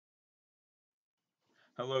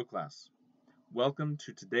Hello, class. Welcome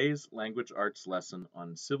to today's language arts lesson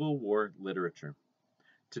on Civil War literature.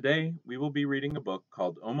 Today, we will be reading a book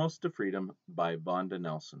called Almost to Freedom by Vonda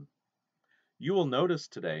Nelson. You will notice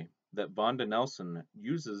today that Vonda Nelson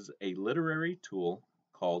uses a literary tool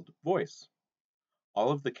called voice.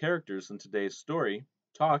 All of the characters in today's story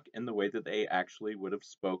talk in the way that they actually would have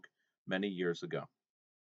spoke many years ago.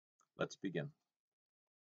 Let's begin.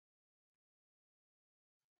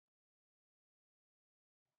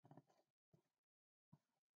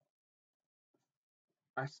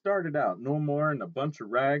 I started out no more'n a bunch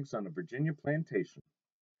of rags on a Virginia plantation.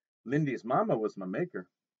 Lindy's mama was my maker.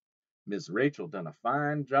 Miss Rachel done a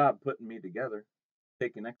fine job putting me together,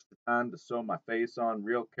 taking extra time to sew my face on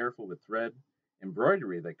real careful with thread,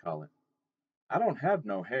 embroidery they call it. I don't have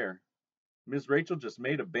no hair. Miss Rachel just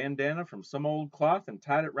made a bandana from some old cloth and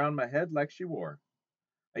tied it round my head like she wore.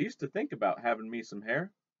 I used to think about having me some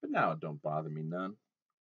hair, but now it don't bother me none.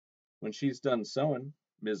 When she's done sewing,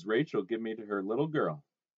 Miss Rachel give me to her little girl.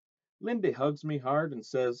 Lindy hugs me hard and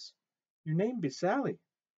says, "Your name be Sally.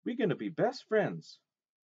 We gonna be best friends."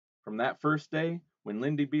 From that first day, when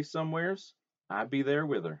Lindy be somewheres, I be there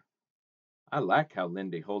with her. I like how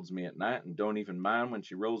Lindy holds me at night and don't even mind when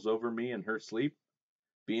she rolls over me in her sleep.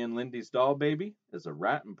 Being Lindy's doll baby is a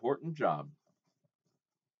right important job.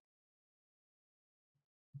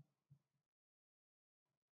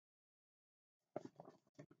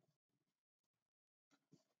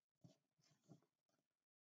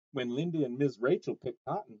 When Lindy and Miss Rachel pick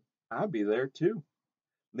cotton, I be there too.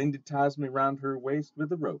 Lindy ties me round her waist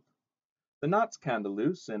with a rope. The knot's kinda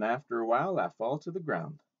loose, and after a while I fall to the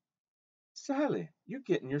ground. "Sally, you're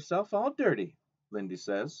getting yourself all dirty," Lindy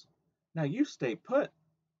says. "Now you stay put."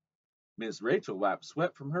 Miss Rachel wipes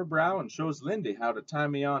sweat from her brow and shows Lindy how to tie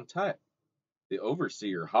me on tight. The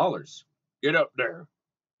overseer hollers, "Get up there,"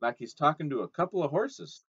 like he's talking to a couple of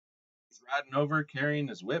horses. He's riding over carrying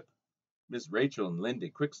his whip. Miss Rachel and Lindy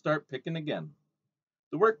quick start picking again.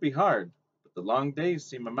 The work be hard, but the long days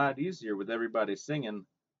seem a mite easier with everybody singing,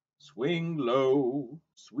 "Swing low,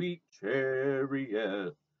 sweet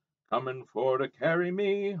chariot, coming for to carry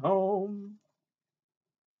me home."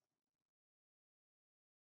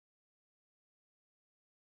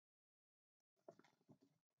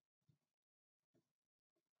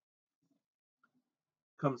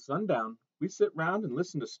 Come sundown, we sit round and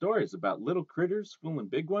listen to stories about little critters fooling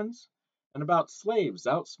big ones, and about slaves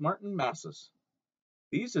outsmarting masses.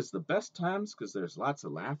 These is the best times 'cause there's lots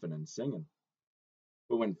of laughing and singing.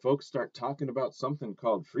 But when folks start talking about something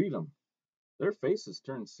called freedom, their faces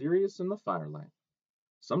turn serious in the firelight.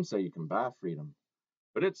 Some say you can buy freedom,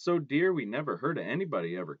 but it's so dear we never heard of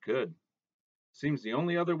anybody ever could. Seems the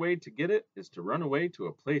only other way to get it is to run away to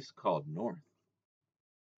a place called North.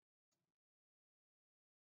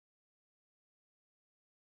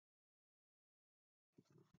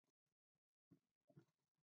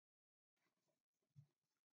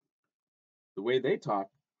 The way they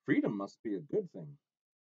talk, freedom must be a good thing.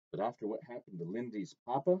 But after what happened to Lindy's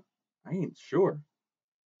papa, I ain't sure.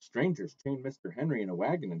 Strangers chain Mr. Henry in a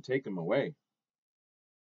wagon and take him away.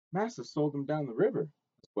 Massa sold him down the river,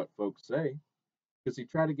 that's what folks say, 'cause he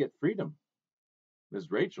tried to get freedom.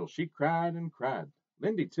 Miss Rachel, she cried and cried.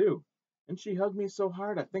 Lindy, too. And she hugged me so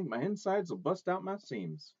hard I think my insides will bust out my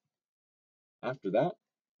seams. After that,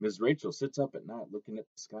 Miss Rachel sits up at night looking at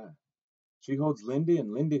the sky. She holds Lindy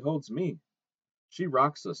and Lindy holds me. She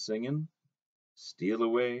rocks us singing, steal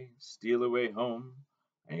away home.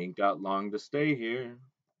 I ain't got long to stay here."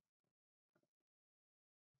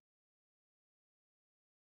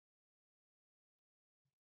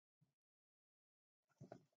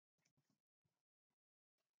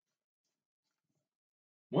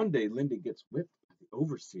 One day Lindy gets whipped by the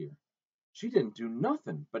overseer. She didn't do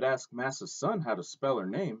nothing but ask Massa's son how to spell her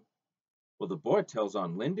name. Well, the boy tells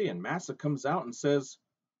on Lindy, and Massa comes out and says,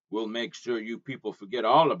 "We'll make sure you people forget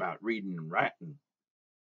all about reading and writing."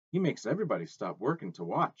 He makes everybody stop working to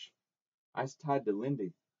watch. I's tied to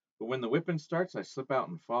Lindy, but when the whipping starts, I slip out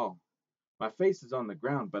and fall. My face is on the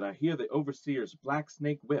ground, but I hear the overseer's black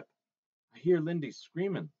snake whip. I hear Lindy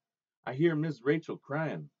screaming. I hear Miss Rachel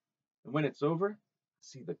crying. And when it's over, I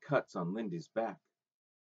see the cuts on Lindy's back.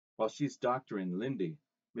 While she's doctoring Lindy,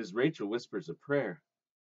 Miss Rachel whispers a prayer.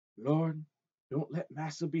 "Lord, don't let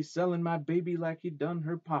Massa be selling my baby like he done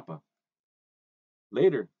her papa."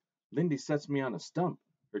 Later, Lindy sets me on a stump,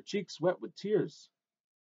 her cheeks wet with tears.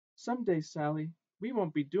 "Some day, Sally, we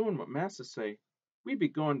won't be doing what Massa say. We be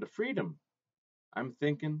going to freedom." I'm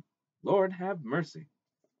thinking, Lord have mercy.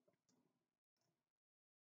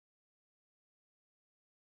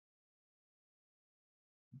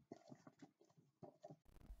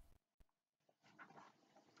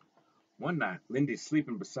 One night, Lindy's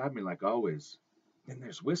sleeping beside me like always. Then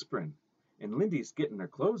there's whispering, and Lindy's getting her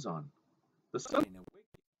clothes on. The sun ain't awake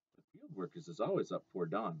yet, but field workers is always up before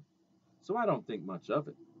dawn, so I don't think much of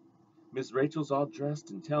it. Miss Rachel's all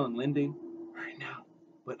dressed and telling Lindy, "Hurry now,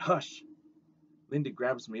 but hush." Lindy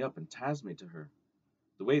grabs me up and ties me to her.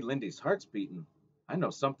 The way Lindy's heart's beating, I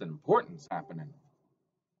know something important's happening.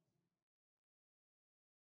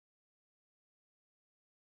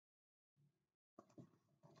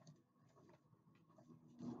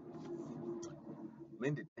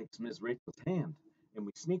 Lindy takes Miss Rachel's hand, and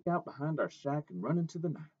we sneak out behind our shack and run into the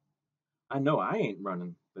night. I know I ain't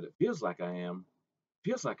running, but it feels like I am.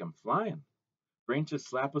 Feels like I'm flying. Branches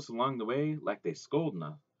slap us along the way like they scolding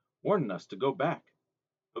us, warning us to go back.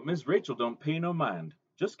 But Miss Rachel don't pay no mind,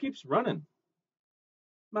 just keeps running.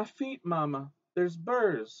 My feet, Mama, there's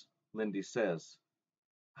burrs, Lindy says.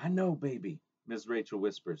 I know, baby, Miss Rachel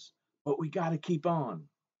whispers, but we gotta keep on.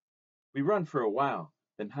 We run for a while,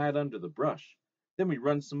 then hide under the brush. Then we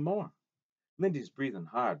run some more. Lindy's breathing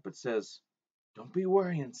hard, but says, Don't be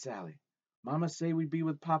worrying, Sally. Mama say we be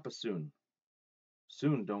with Papa soon.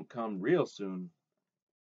 Soon don't come real soon.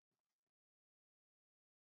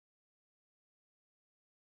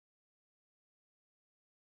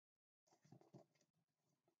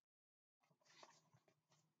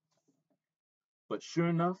 But sure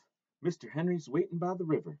enough, Mr. Henry's waiting by the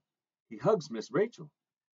river. He hugs Miss Rachel.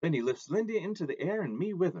 Then he lifts Lindy into the air and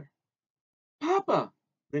me with her. Papa,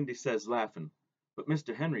 Lindy says, laughing. But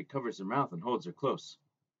Mr. Henry covers her mouth and holds her close.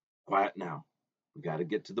 Quiet now. We gotta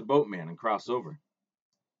get to the boatman and cross over.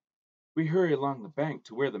 We hurry along the bank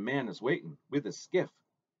to where the man is waiting with his skiff.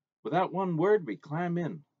 Without one word, we climb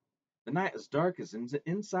in. The night is dark as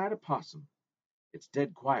inside a possum. It's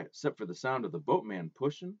dead quiet except for the sound of the boatman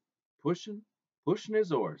pushing, pushing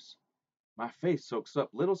his oars. My face soaks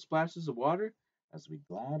up little splashes of water as we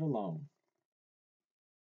glide along.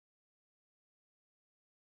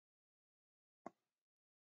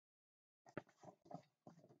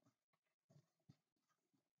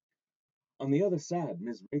 On the other side,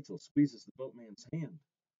 Miss Rachel squeezes the boatman's hand.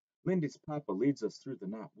 Lindy's papa leads us through the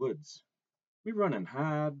night woods. We run and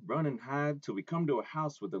hide till we come to a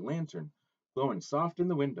house with a lantern glowing soft in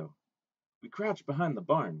the window. We crouch behind the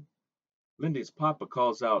barn. Lindy's papa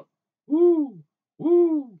calls out, Woo!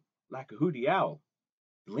 Woo! Like a hooty owl.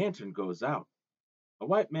 The lantern goes out. A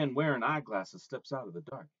white man wearing eyeglasses steps out of the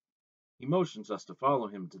dark. He motions us to follow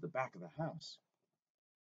him to the back of the house.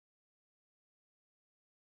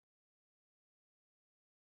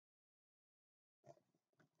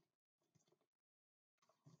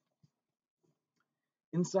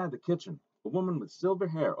 Inside the kitchen, a woman with silver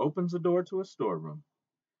hair opens the door to a storeroom.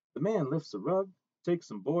 The man lifts a rug, takes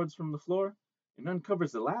some boards from the floor, and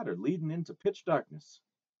uncovers a ladder leading into pitch darkness.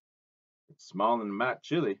 It's small and might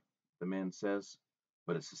chilly, the man says,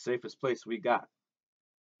 but it's the safest place we got.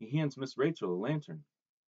 He hands Miss Rachel a lantern.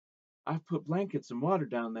 I've put blankets and water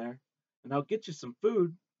down there, and I'll get you some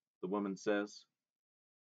food, the woman says.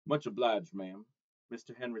 Much obliged, ma'am,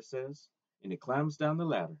 Mr. Henry says, and he climbs down the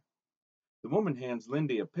ladder. The woman hands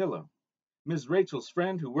Lindy a pillow. Miss Rachel's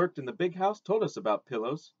friend who worked in the big house told us about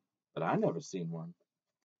pillows, but I never seen one.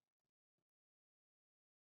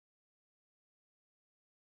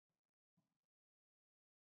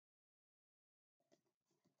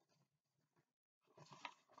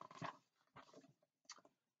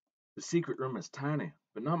 The secret room is tiny,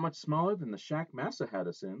 but not much smaller than the shack Massa had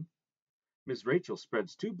us in. Miss Rachel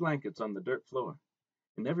spreads two blankets on the dirt floor,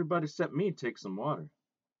 and everybody except me takes some water.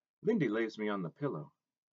 Lindy lays me on the pillow.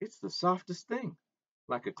 It's the softest thing,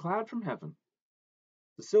 like a cloud from heaven.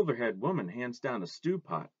 The silver-haired woman hands down a stew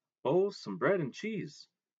pot, bowls, some bread and cheese.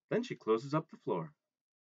 Then she closes up the floor.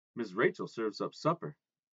 Miss Rachel serves up supper.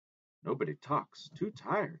 Nobody talks, too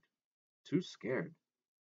tired, too scared.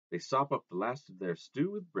 They sop up the last of their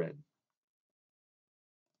stew with bread.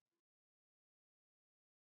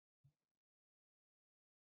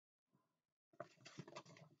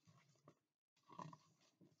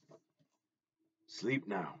 Sleep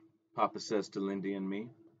now, Papa says to Lindy and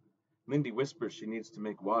me. Lindy whispers she needs to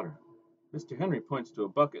make water. Mr. Henry points to a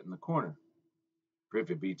bucket in the corner.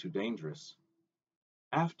 Privy be too dangerous.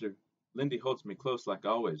 After, Lindy holds me close like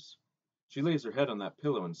always. She lays her head on that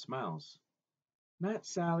pillow and smiles. Night,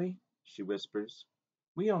 Sally, she whispers.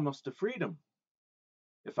 We almost to freedom.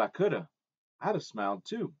 If I coulda, I'd have smiled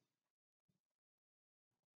too.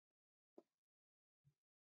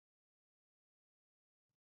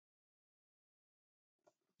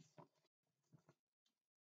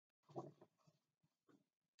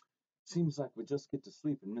 Seems like we just get to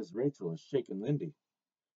sleep and Miss Rachel is shaking Lindy.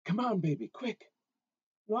 Come on, baby, quick.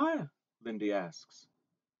 Why? Lindy asks.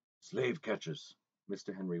 Slave catchers,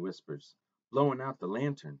 Mr. Henry whispers, blowing out the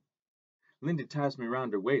lantern. Lindy ties me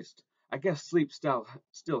round her waist. I guess sleep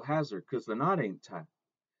still has her, 'cause the knot ain't tight.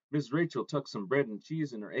 Miss Rachel tucks some bread and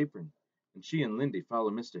cheese in her apron, and she and Lindy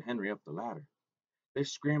follow Mr. Henry up the ladder. They're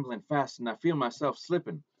scrambling fast, and I feel myself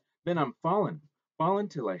slipping. Then I'm falling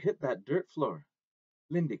till I hit that dirt floor.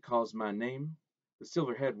 Lindy calls my name. The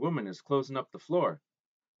silver-haired woman is closing up the floor.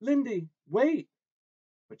 Lindy, wait!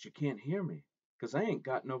 But you can't hear me, 'cause I ain't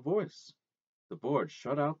got no voice. The board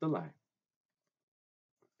shut out the light.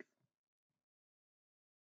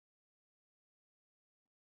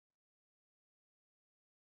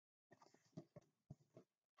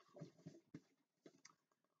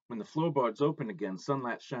 When the floorboards open again,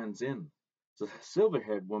 sunlight shines in. The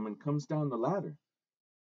silver-haired woman comes down the ladder.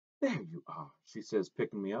 There you are, she says,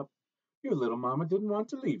 picking me up. Your little mama didn't want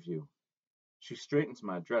to leave you. She straightens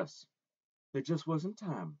my dress. There just wasn't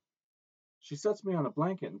time. She sets me on a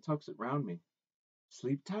blanket and tucks it round me.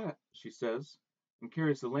 Sleep tight, she says, and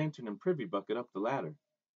carries the lantern and privy bucket up the ladder.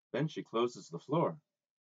 Then she closes the floor.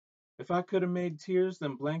 If I could have made tears,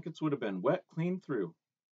 them blankets would have been wet clean through.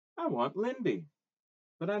 I want Lindy,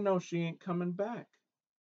 but I know she ain't coming back.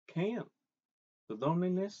 Can't. The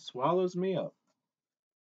loneliness swallows me up.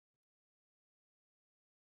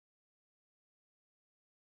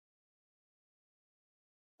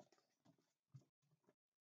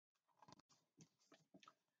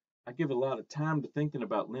 I give a lot of time to thinking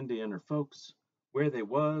about Lindy and her folks, where they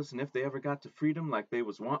was, and if they ever got to freedom like they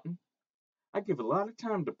was wanting. I give a lot of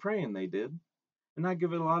time to praying they did, and I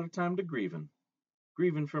give it a lot of time to grieving.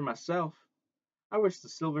 Grieving for myself. I wish the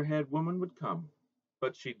silver-haired woman would come,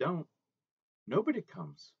 but she don't. Nobody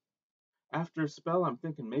comes. After a spell, I'm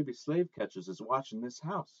thinking maybe slave catchers is watching this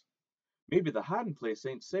house. Maybe the hiding place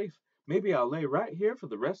ain't safe. Maybe I'll lay right here for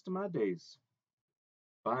the rest of my days.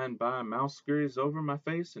 By and by, a mouse scurries over my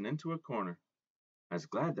face and into a corner. I was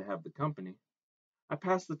glad to have the company. I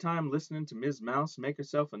pass the time listening to Miss Mouse make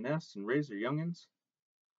herself a nest and raise her young'uns.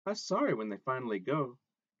 I'm sorry when they finally go,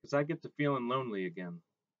 'cause I get to feeling lonely again.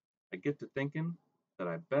 I get to thinking that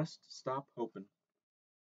I best stop hoping.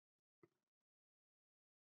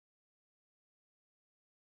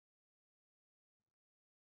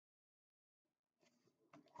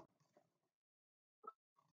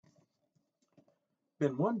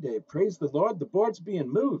 Then one day, praise the Lord, the board's being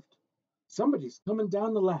moved. Somebody's coming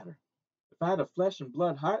down the ladder. If I had a flesh and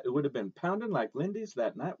blood heart, it would have been pounding like Lindy's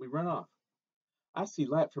that night we run off. I see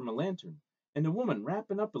light from a lantern, and a woman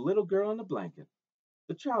wrapping up a little girl in a blanket.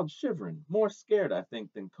 The child shivering, more scared, I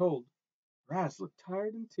think, than cold. Her eyes look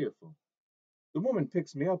tired and tearful. The woman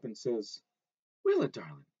picks me up and says, Willa,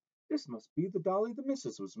 darling, this must be the dolly the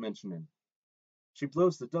missus was mentioning. She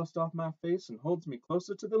blows the dust off my face and holds me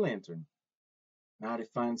closer to the lantern. Mighty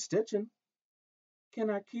fine stitching.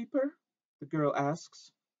 Can I keep her? The girl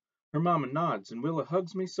asks. Her mama nods, and Willa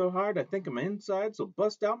hugs me so hard I think my insides will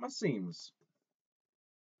bust out my seams.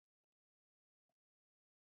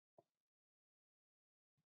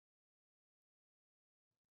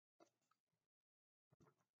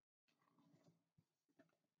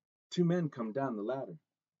 Two men come down the ladder.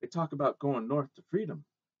 They talk about going north to freedom,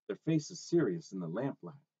 their faces serious in the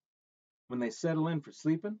lamplight. When they settle in for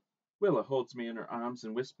sleeping, Willa holds me in her arms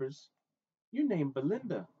and whispers, You named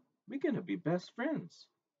Belinda. We gonna be best friends.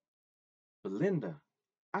 Belinda.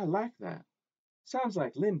 I like that. Sounds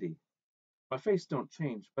like Lindy. My face don't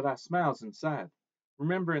change, but I smiles inside,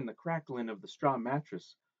 remembering the crackling of the straw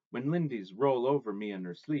mattress when Lindy's roll over me in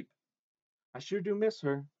her sleep. I sure do miss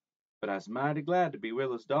her, but I's mighty glad to be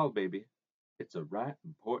Willa's doll baby. It's a right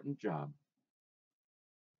important job.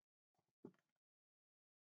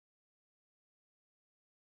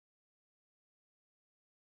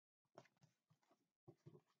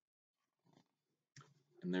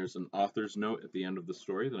 And there's an author's note at the end of the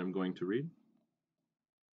story that I'm going to read.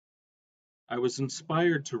 I was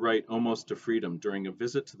inspired to write Almost to Freedom during a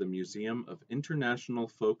visit to the Museum of International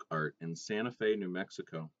Folk Art in Santa Fe, New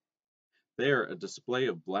Mexico. There, a display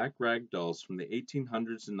of black rag dolls from the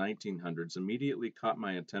 1800s and 1900s immediately caught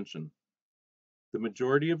my attention. The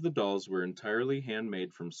majority of the dolls were entirely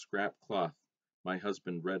handmade from scrap cloth, my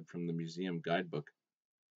husband read from the museum guidebook.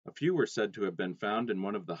 A few were said to have been found in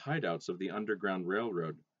one of the hideouts of the Underground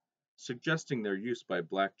Railroad, suggesting their use by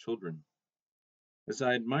black children. As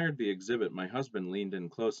I admired the exhibit, my husband leaned in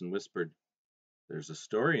close and whispered, There's a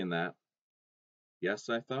story in that. Yes,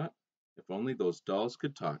 I thought, if only those dolls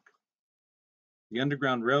could talk. The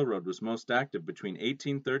Underground Railroad was most active between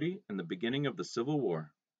 1830 and the beginning of the Civil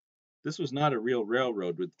War. This was not a real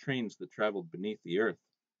railroad with trains that traveled beneath the earth.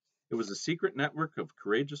 It was a secret network of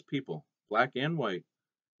courageous people, black and white,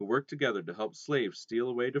 who worked together to help slaves steal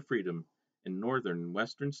away to freedom in northern and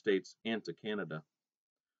western states and to Canada.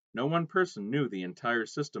 No one person knew the entire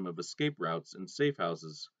system of escape routes and safe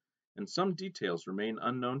houses, and some details remain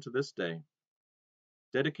unknown to this day.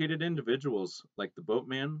 Dedicated individuals like the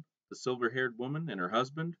boatman, the silver-haired woman, and her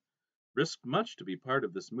husband risked much to be part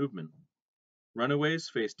of this movement. Runaways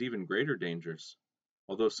faced even greater dangers.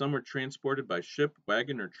 Although some were transported by ship,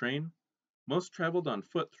 wagon, or train, most traveled on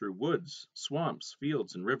foot through woods, swamps,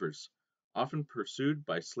 fields, and rivers, often pursued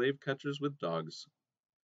by slave catchers with dogs.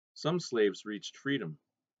 Some slaves reached freedom.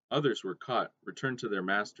 Others were caught, returned to their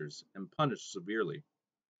masters, and punished severely.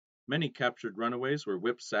 Many captured runaways were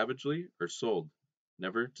whipped savagely or sold,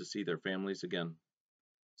 never to see their families again.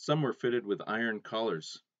 Some were fitted with iron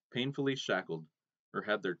collars, painfully shackled, or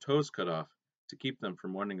had their toes cut off to keep them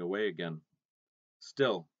from running away again.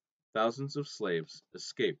 Still, thousands of slaves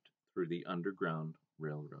escaped through the Underground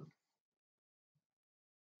Railroad.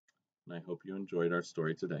 And I hope you enjoyed our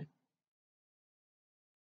story today.